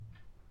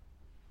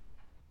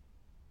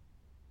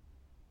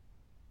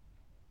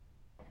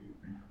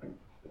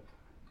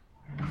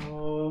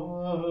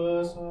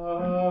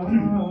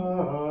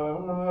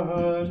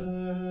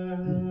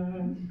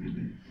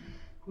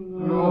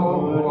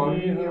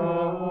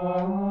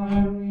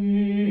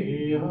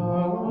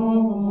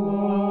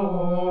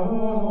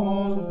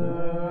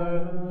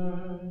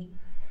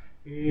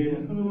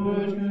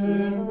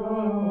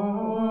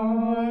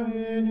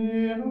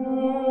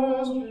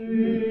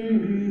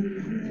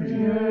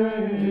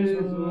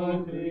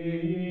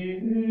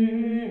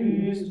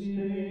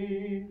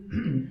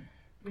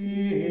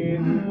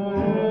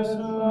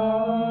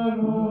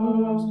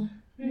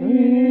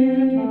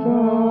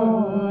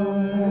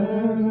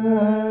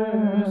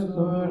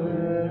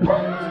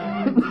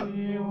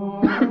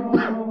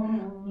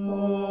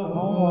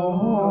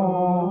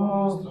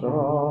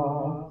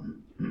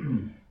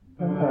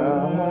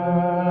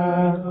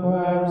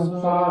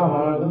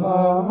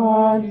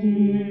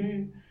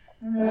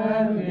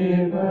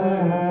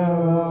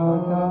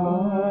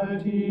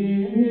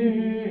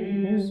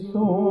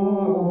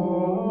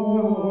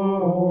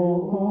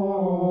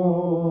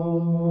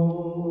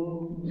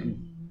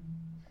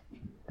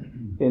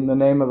In the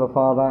name of the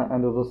Father,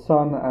 and of the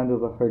Son, and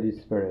of the Holy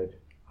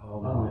Spirit.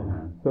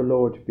 Amen. The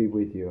Lord be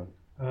with you.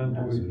 And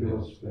with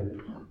your spirit.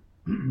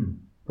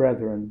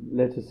 Brethren,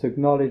 let us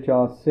acknowledge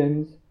our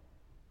sins,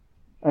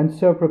 and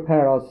so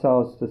prepare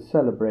ourselves to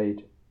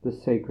celebrate the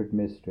sacred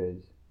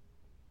mysteries.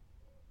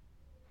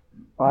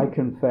 I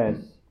confess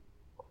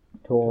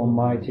to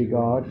Almighty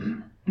God,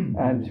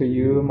 and to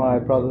you, my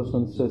brothers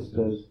and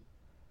sisters,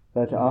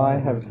 that I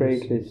have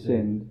greatly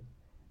sinned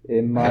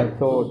in my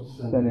thoughts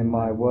and in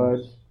my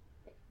words,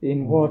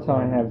 in what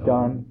I have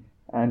done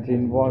and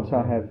in what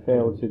I have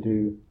failed to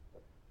do,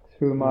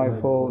 through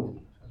my fault,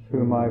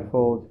 through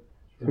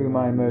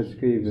my most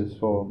grievous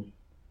fault.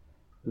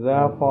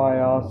 Therefore I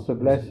ask the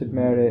Blessed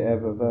Mary,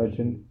 ever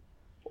Virgin,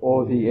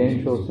 all the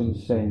angels and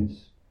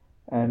saints,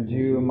 and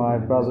you, my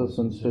brothers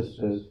and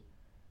sisters,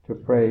 to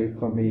pray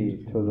for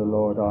me to the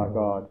Lord our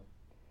God.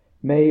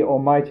 May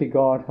Almighty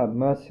God have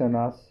mercy on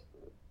us,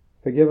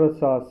 forgive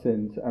us our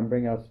sins, and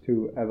bring us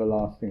to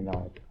everlasting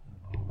life.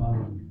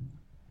 Amen.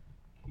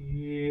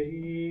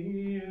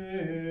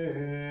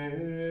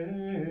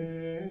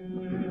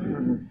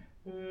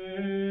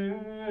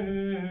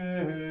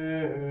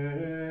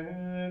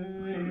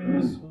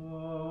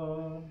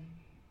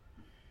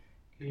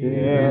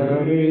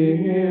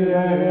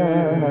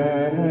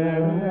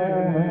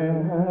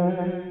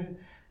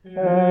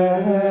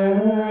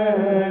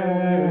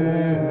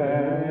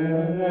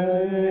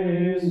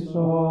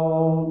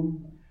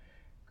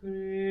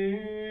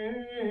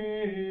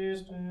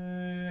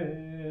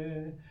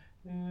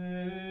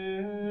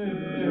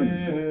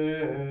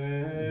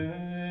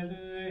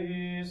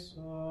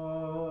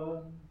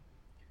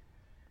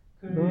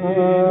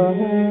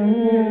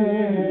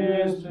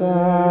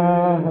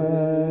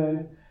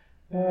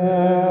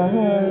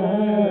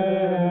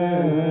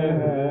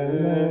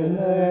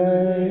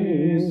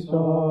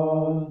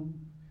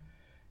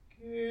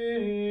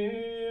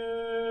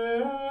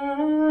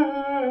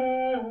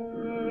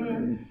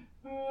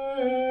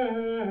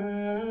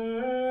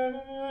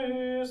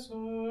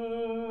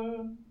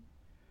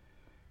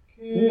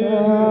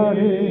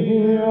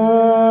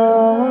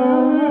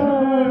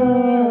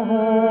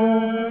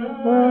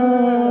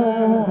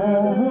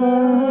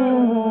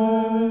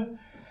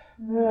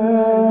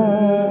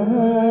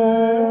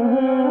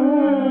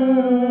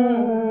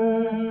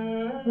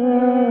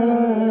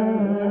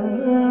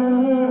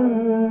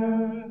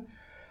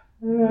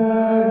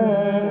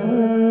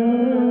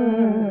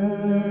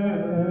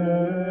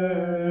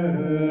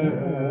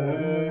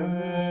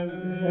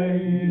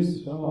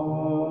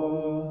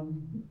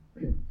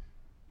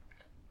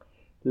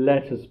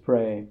 Let us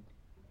pray.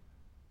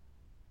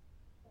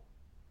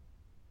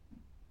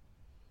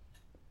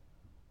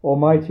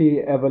 Almighty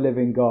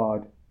ever-living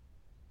God,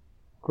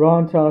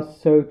 grant us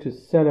so to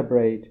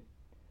celebrate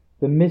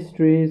the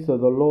mysteries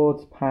of the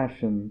Lord's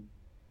Passion,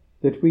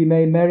 that we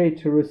may merit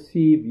to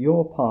receive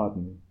your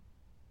pardon.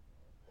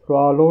 Through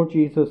our Lord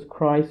Jesus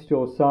Christ,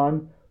 your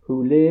Son,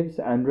 who lives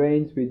and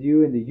reigns with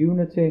you in the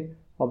unity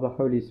of the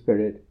Holy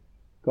Spirit,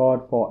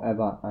 God for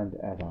ever and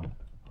ever.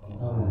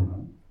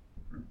 Amen.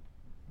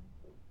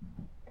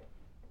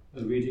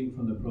 A reading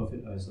from the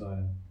prophet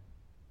Isaiah.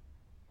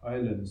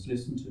 Islands,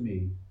 listen to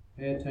me.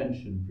 Pay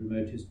attention,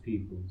 remotest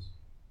peoples.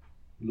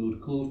 The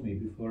Lord called me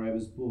before I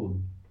was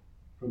born.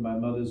 From my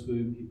mother's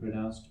womb he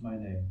pronounced my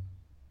name.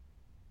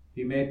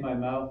 He made my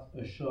mouth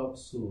a sharp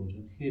sword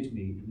and hid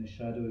me in the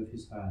shadow of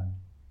his hand.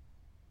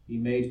 He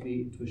made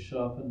me into a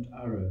sharpened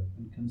arrow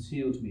and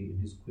concealed me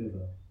in his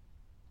quiver.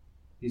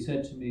 He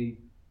said to me,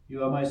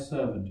 You are my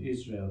servant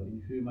Israel,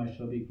 in whom I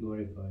shall be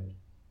glorified.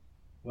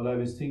 While I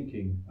was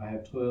thinking, I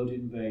have toiled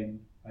in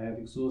vain, I have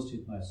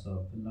exhausted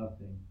myself for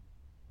nothing.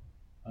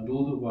 And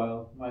all the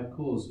while my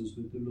cause was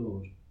with the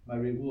Lord, my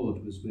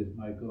reward was with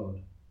my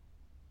God.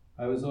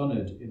 I was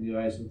honoured in the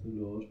eyes of the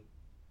Lord.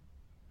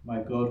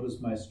 My God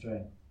was my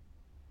strength.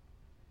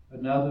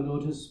 And now the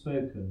Lord has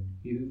spoken,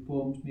 he who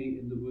formed me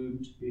in the womb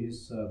to be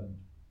his servant,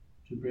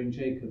 to bring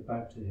Jacob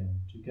back to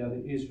him, to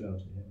gather Israel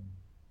to him.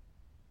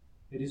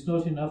 It is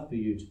not enough for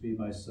you to be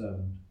my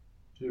servant,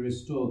 to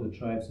restore the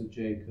tribes of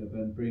Jacob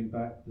and bring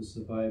back the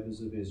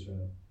survivors of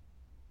Israel.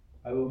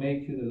 I will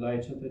make you the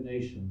light of the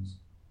nations,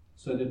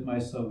 so that my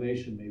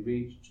salvation may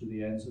reach to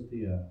the ends of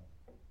the earth.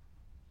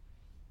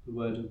 The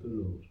word of the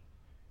Lord.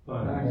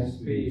 Thanks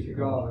be to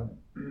God.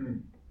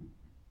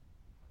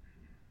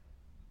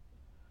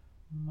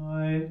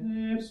 My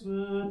lips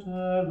will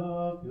tell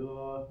of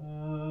your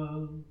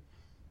health.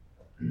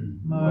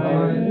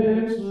 My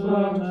lips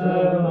will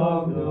tell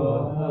of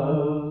your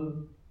health.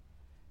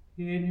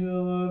 In you,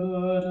 O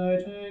Lord, I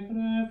take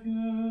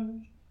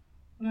refuge.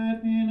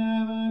 Let me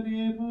never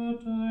be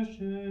put to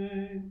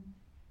shame.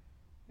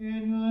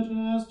 In your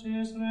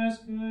justice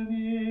rescue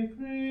me,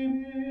 free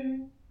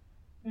me.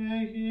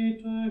 Take heed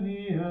to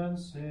me and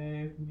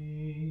save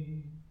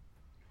me.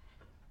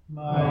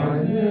 My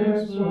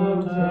lips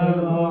will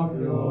tell of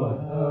your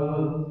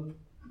health.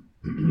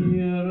 Be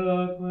a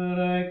rock where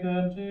I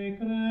can take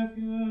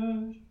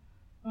refuge,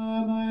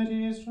 a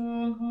mighty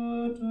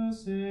stronghold to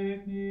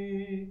save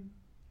me.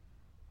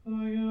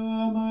 For you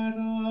are my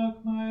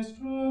rock, my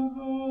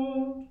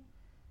stronghold.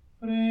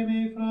 Free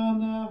me from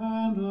the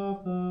hand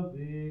of the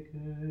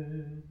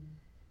wicked.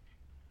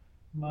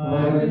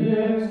 My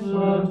lips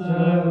will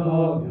tell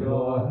of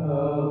your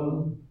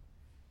health.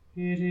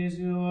 It is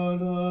you, O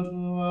Lord,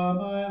 who are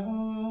my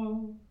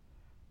hope,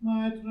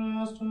 my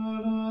trust,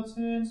 O Lord,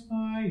 since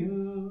my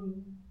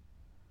youth.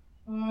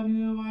 On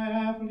you I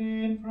have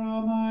leaned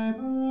from my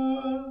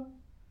birth.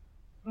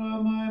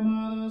 From my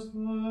mother's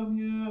womb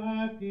you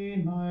have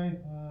been my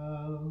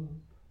help.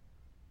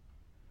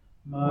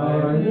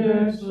 My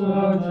lips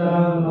will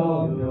tell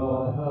of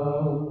your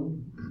help.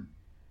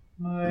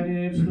 My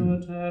lips will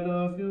tell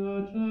of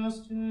your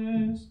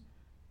justice,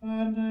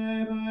 and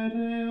day by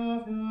day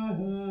of your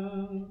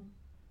help.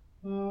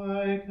 Oh,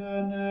 I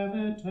can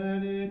never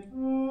tell it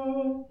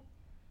all.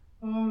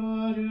 O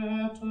Lord, you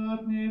have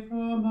taught me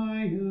from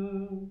my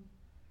youth,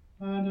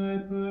 and I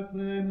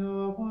proclaim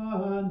your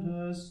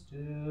wonders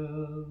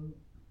still.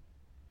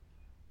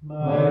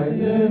 My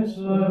lips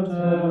will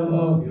tell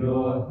of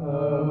your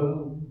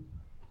help.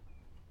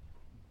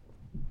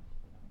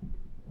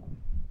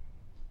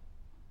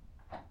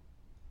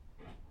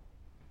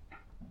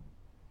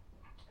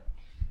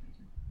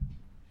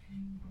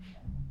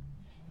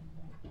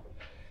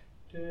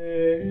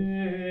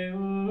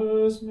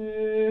 Deus meus,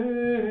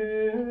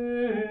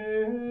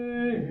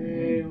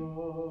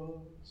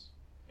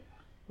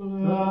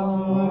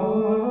 labor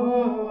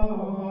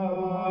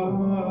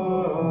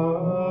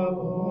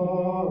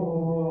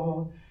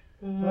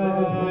et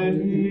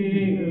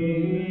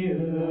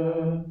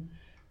ire,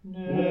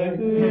 nec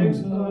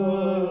exaudies,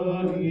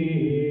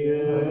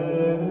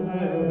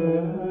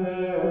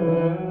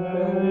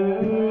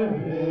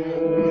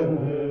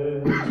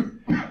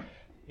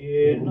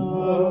 in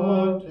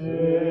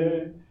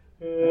nocte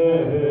et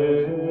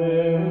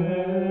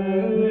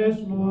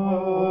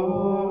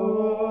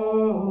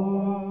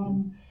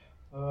non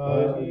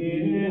ad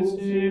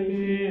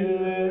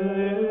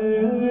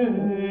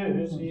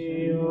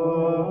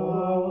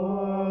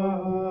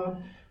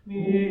insipientia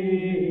mi.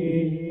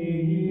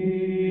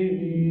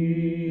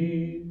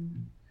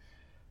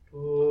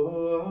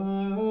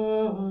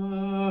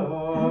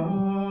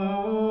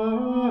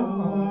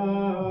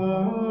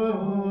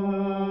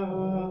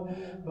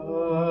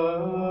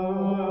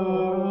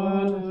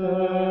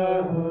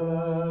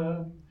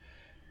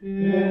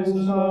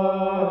 In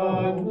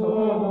sancta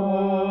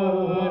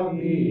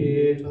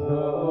vitae las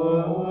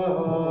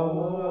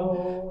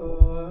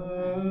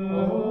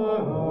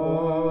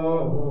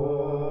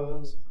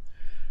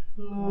Israel.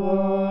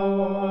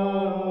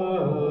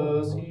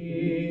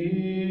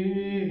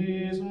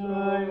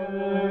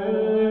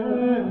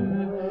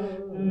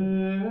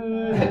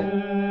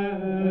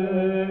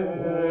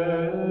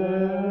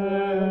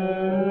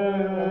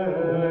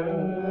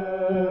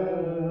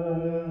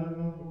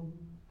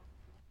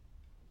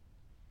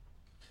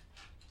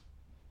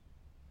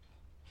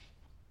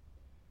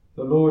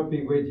 The Lord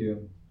be with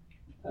you.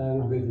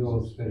 And with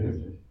your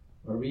spirit.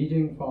 A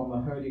reading from the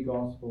Holy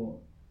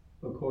Gospel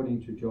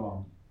according to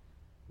John.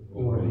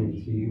 Glory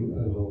to you,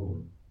 O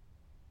Lord.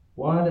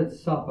 While at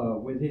supper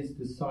with his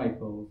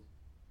disciples,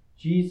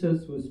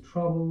 Jesus was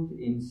troubled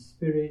in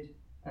spirit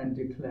and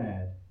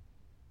declared,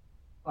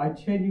 I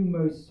tell you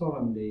most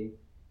solemnly,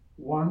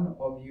 one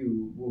of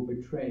you will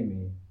betray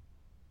me.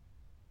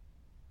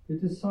 The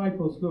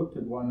disciples looked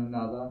at one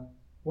another,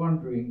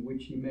 wondering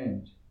which he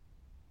meant.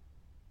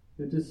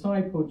 The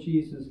disciple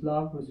Jesus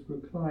loved was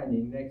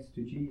reclining next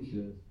to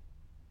Jesus.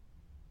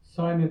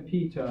 Simon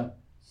Peter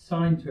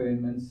signed to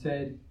him and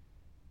said,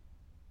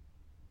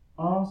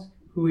 Ask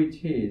who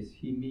it is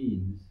he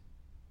means.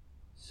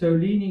 So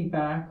leaning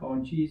back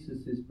on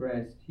Jesus'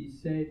 breast, he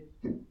said,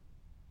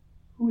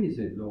 Who is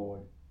it,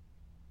 Lord?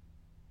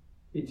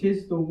 It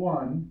is the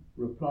one,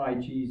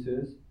 replied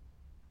Jesus,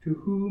 to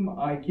whom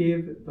I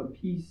give the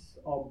piece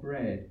of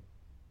bread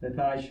that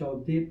I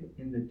shall dip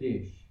in the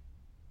dish.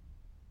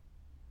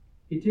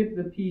 He dipped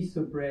the piece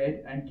of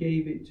bread and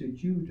gave it to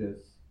Judas,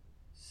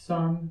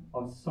 son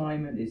of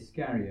Simon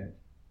Iscariot.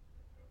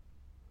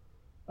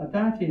 At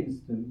that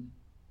instant,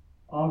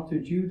 after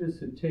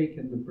Judas had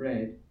taken the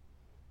bread,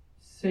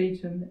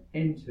 Satan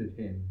entered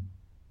him.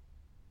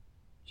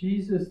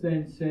 Jesus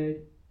then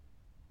said,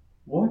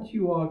 "What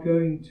you are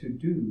going to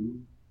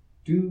do,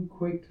 do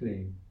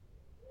quickly."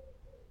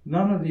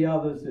 None of the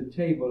others at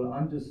table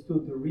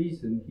understood the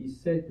reason he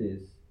said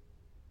this.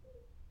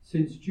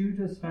 Since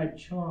Judas had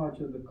charge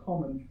of the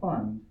common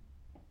fund,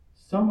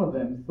 some of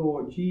them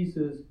thought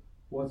Jesus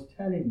was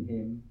telling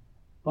him,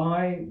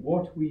 "Buy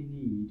what we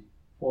need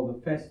for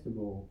the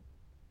festival,"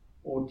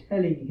 or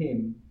telling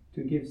him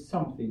to give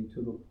something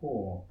to the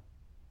poor.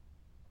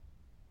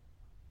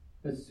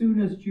 As soon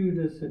as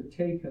Judas had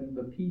taken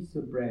the piece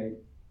of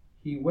bread,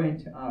 he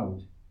went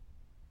out.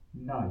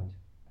 Night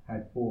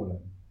had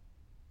fallen.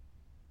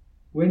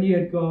 When he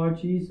had gone,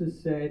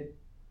 Jesus said,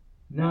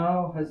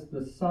 "Now has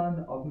the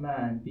Son of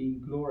Man been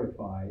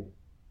glorified,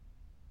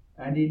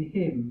 and in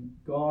him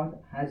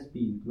God has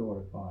been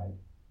glorified.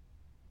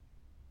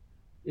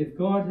 If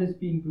God has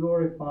been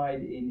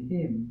glorified in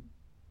him,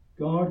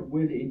 God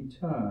will in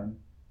turn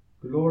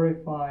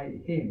glorify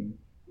him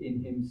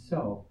in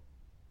himself,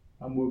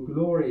 and will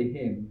glory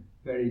him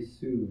very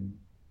soon.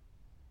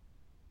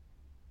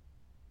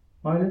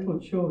 My little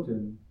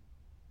children,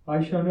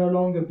 I shall no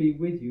longer be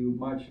with you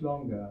much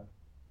longer.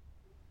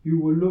 You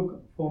will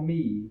look for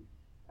me,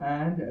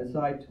 and as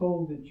I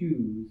told the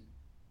Jews,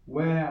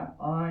 where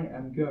I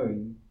am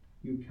going,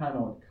 you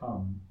cannot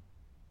come."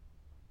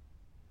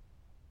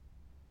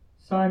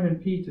 Simon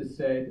Peter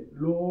said,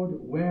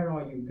 "Lord, where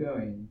are you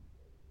going?"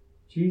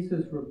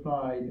 Jesus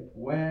replied,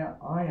 "Where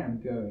I am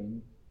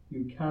going,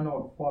 you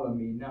cannot follow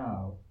me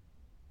now.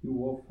 You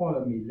will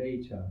follow me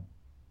later."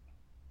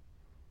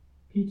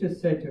 Peter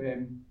said to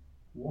him,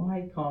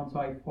 "Why can't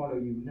I follow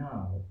you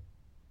now?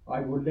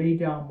 I will lay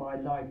down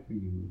my life for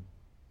you."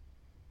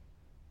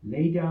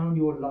 "Lay down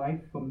your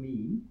life for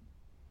me?"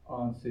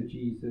 answered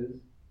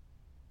Jesus.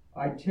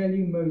 "I tell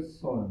you most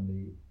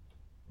solemnly,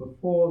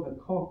 before the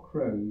cock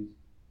crows,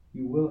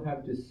 you will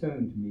have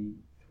disowned me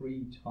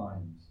 3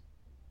 times.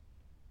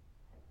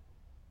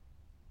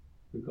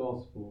 The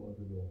Gospel of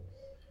the Lord.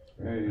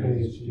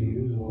 Praise to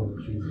you,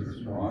 Lord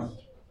Jesus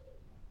Christ.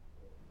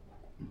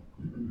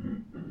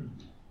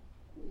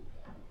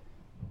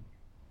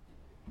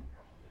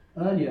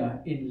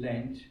 Earlier in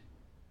Lent,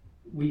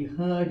 we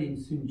heard in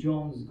St.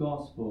 John's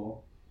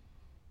Gospel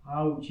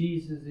how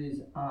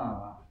Jesus'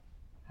 hour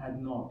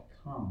had not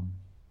come.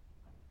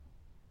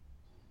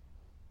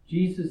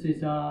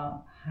 Jesus'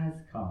 hour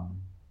has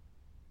come,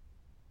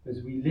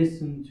 as we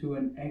listen to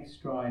an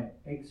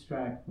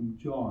extract from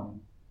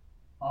John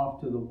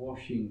after the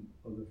washing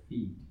of the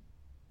feet.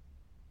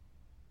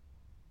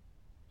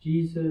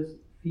 Jesus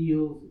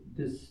feels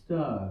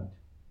disturbed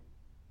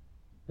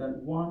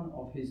that one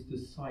of his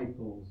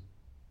disciples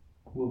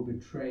will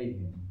betray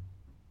him.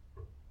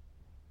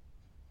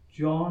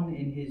 John,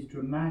 in his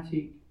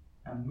dramatic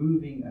and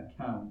moving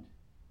account,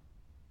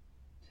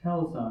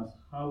 tells us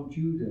how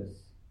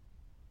Judas,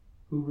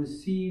 who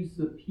receives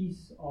the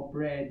piece of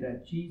bread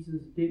that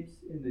Jesus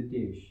dips in the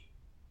dish,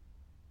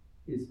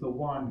 is the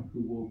one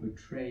who will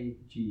betray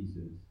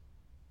Jesus.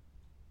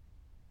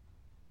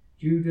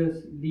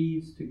 Judas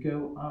leaves to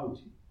go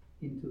out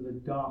into the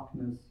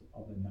darkness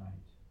of the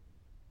night,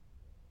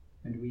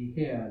 and we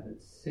hear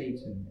that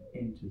Satan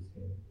enters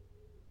him.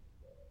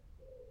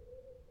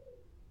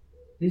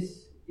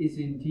 This is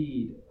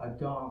indeed a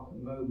dark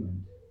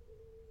moment,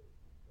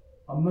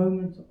 a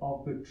moment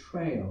of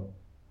betrayal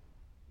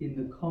in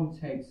the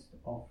context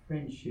of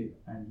friendship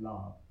and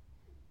love.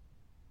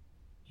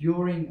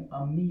 During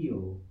a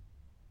meal,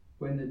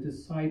 when the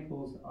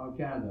disciples are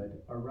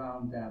gathered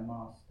around their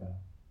master,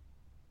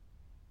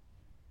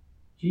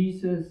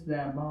 Jesus,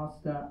 their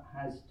master,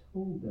 has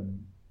told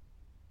them,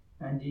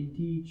 and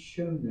indeed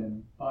shown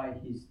them by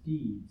his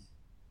deeds,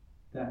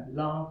 that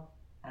love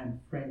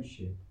and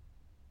friendship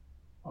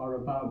are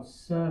about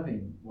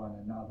serving one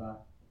another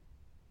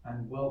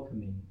and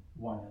welcoming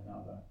one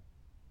another.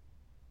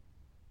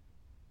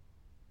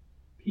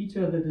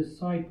 Peter, the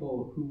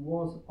disciple who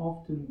was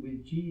often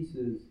with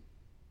Jesus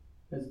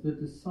as the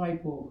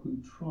disciple who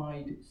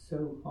tried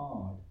so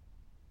hard,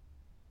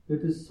 the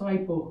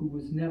disciple who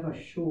was never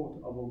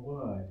short of a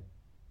word,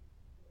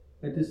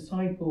 a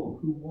disciple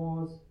who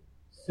was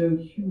so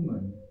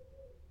human,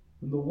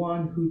 and the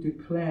one who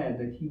declared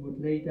that he would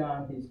lay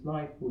down his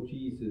life for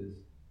Jesus,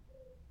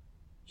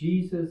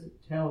 Jesus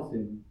tells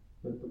him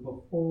that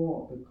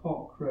before the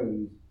cock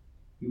crows,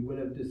 you will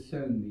have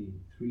disowned me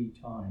 3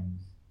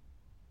 times.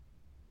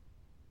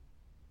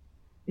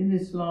 In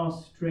this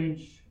last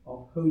stretch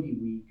of Holy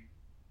Week,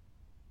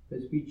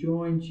 as we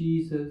join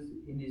Jesus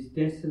in his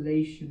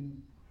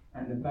desolation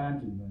and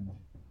abandonment,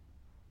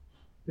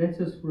 let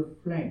us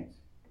reflect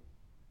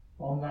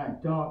on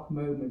that dark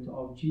moment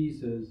of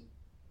Jesus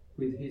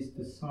with his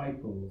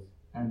disciples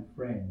and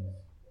friends,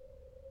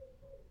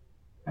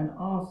 and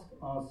ask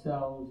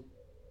ourselves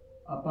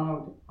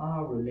about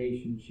our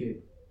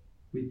relationship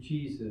with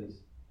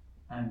Jesus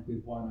and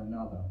with one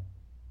another.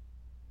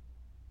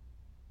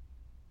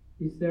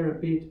 Is there a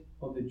bit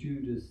of the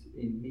Judas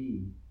in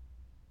me?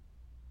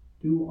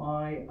 do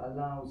I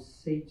allow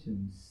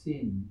Satan,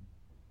 sin,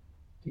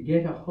 to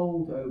get a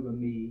hold over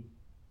me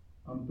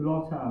and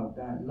blot out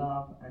that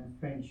love and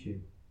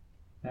friendship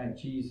that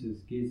Jesus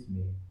gives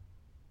me?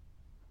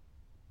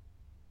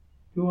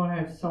 Do I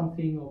have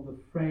something of the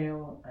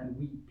frail and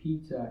weak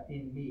Peter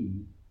in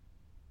me,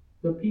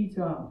 the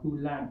Peter who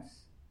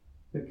lacks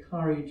the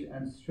courage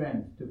and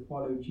strength to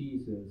follow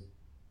Jesus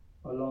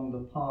along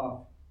the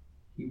path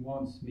he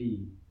wants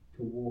me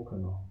to walk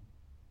along?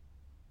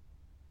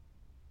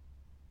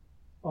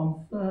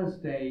 On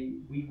Thursday,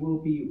 we will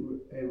be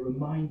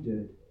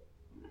reminded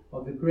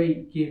of the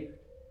great gift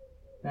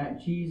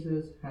that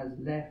Jesus has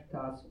left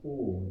us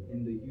all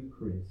in the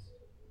Eucharist.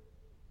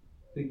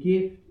 The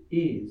gift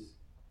is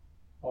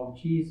of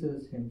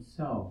Jesus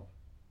himself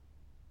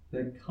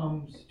that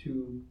comes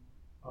to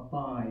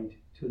abide,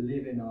 to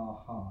live in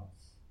our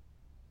hearts.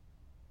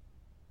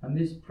 And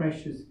this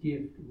precious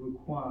gift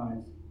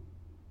requires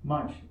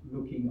much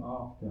looking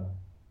after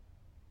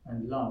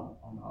and love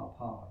on our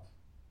part.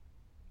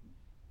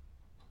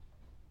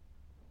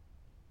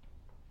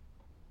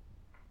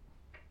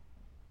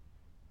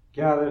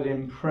 Gathered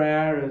in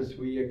prayer as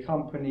we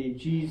accompany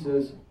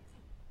Jesus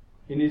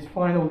in his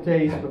final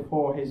days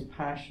before his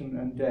passion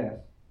and death,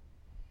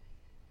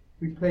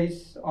 we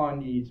place our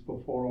needs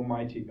before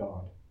Almighty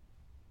God.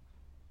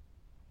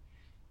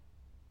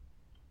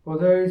 For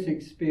those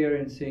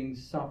experiencing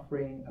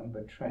suffering and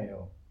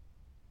betrayal,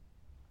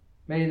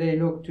 may they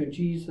look to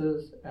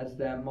Jesus as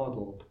their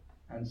model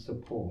and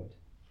support.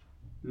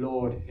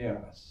 Lord,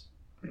 hear us.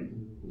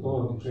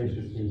 Lord,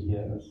 graciously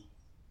hear us.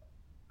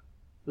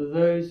 For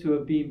those who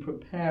have been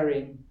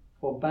preparing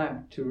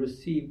to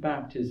receive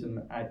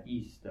baptism at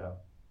Easter,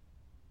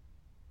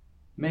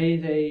 may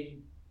they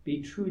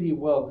be truly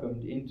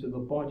welcomed into the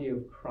body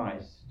of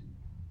Christ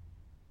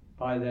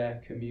by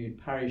their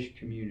parish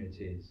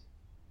communities.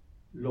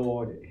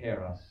 Lord,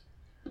 hear us.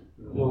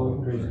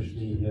 Lord,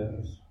 graciously hear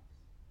us.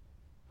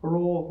 For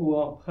all who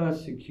are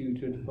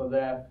persecuted for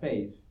their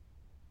faith,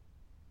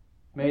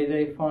 may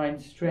they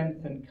find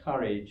strength and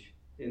courage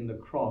in the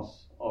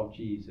cross of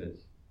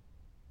Jesus.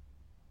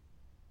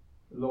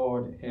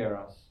 Lord, hear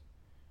us.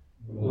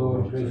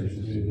 Lord,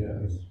 graciously hear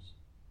us.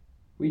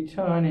 We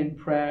turn in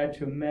prayer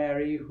to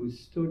Mary, who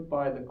stood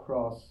by the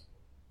cross,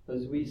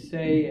 as we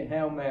say,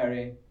 Hail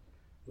Mary,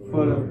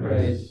 full of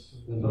grace,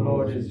 the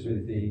Lord is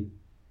with thee.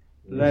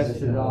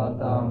 Blessed art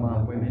thou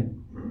among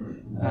women,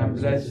 and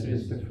blessed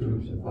is the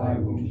fruit of thy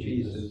womb,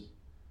 Jesus.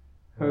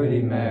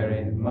 Holy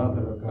Mary,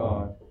 Mother of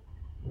God,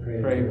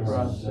 pray for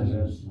us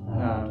sinners,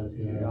 now and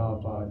at the hour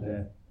of our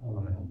death.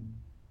 Amen.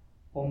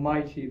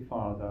 Almighty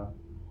Father,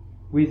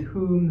 with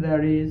whom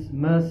there is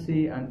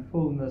mercy and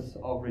fullness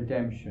of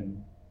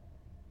redemption,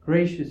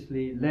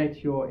 graciously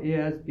let your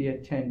ears be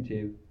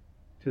attentive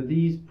to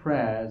these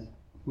prayers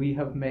we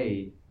have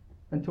made,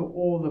 and to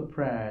all the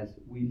prayers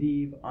we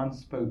leave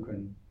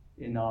unspoken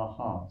in our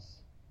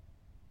hearts.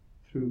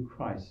 Through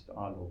Christ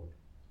our Lord.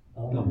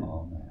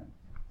 Amen.